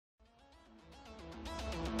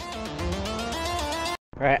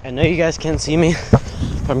Alright, I know you guys can't see me,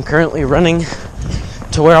 but I'm currently running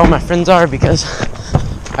to where all my friends are because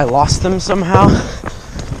I lost them somehow.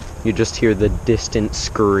 You just hear the distant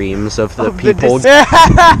screams of the people.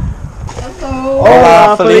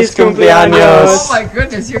 Hola, feliz cumpleaños. Oh my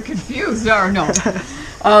goodness, you're confused, or no?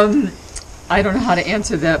 I don't know how to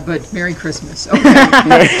answer that, but Merry Christmas. Okay.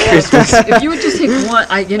 Merry Christmas. If you would just take one,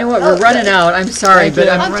 you know what? We're running out. I'm sorry, but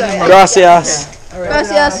I'm running out. Gracias.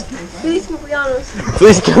 Gracias. Feliz cumpleaños.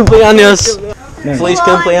 Feliz cumpleaños. Feliz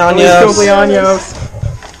cumpleaños.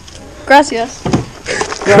 Gracias.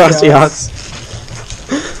 Gracias.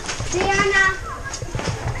 Diana.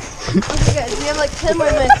 Okay, guys, we have like 10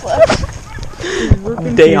 more minutes left.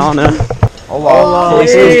 Diana. Hola.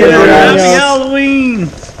 Feliz Happy cumpleaños. Halloween.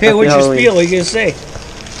 Hey, what's your spiel? What are you going to say?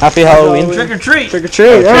 Happy Halloween. Trick or treat. Trick or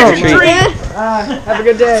treat. Trick or treat. Have a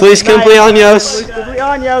good day. Feliz cumpleaños.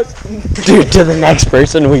 Cumpleaños. Dude, to the next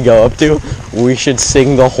person we go up to, we should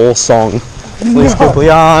sing the whole song. Feliz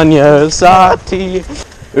cumpleaños a ti.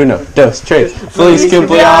 Uno, dos, tres. Feliz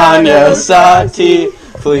cumpleaños a ti.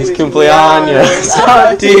 Feliz cumpleaños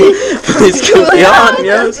a ti. Feliz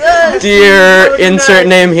cumpleaños. Dear insert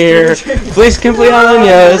name here. Feliz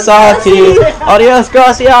cumpleaños a ti. Adios,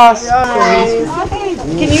 gracias.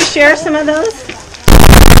 Can you share some of those?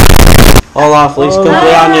 Hola, feliz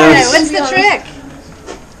cumpleaños. What's the trick?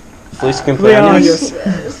 Feliz cumpleaños.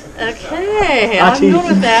 Okay, I'm good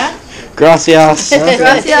with that. Gracias. You're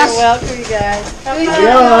welcome, you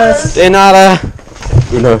guys. De nada.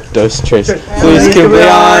 Uno, dos, tres. Feliz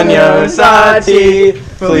cumpleaños a ti.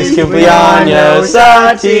 Feliz cumpleaños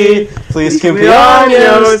a ti. Feliz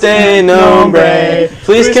cumpleaños de nombre.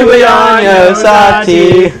 Feliz cumpleaños a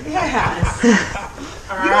ti.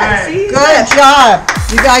 Good job.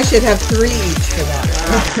 You guys should have 3 each for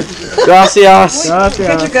that. Gracias.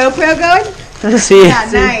 Get your GoPro going? Sí. Yeah,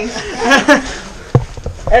 nice.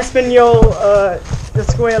 Espanol,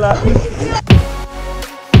 escuela.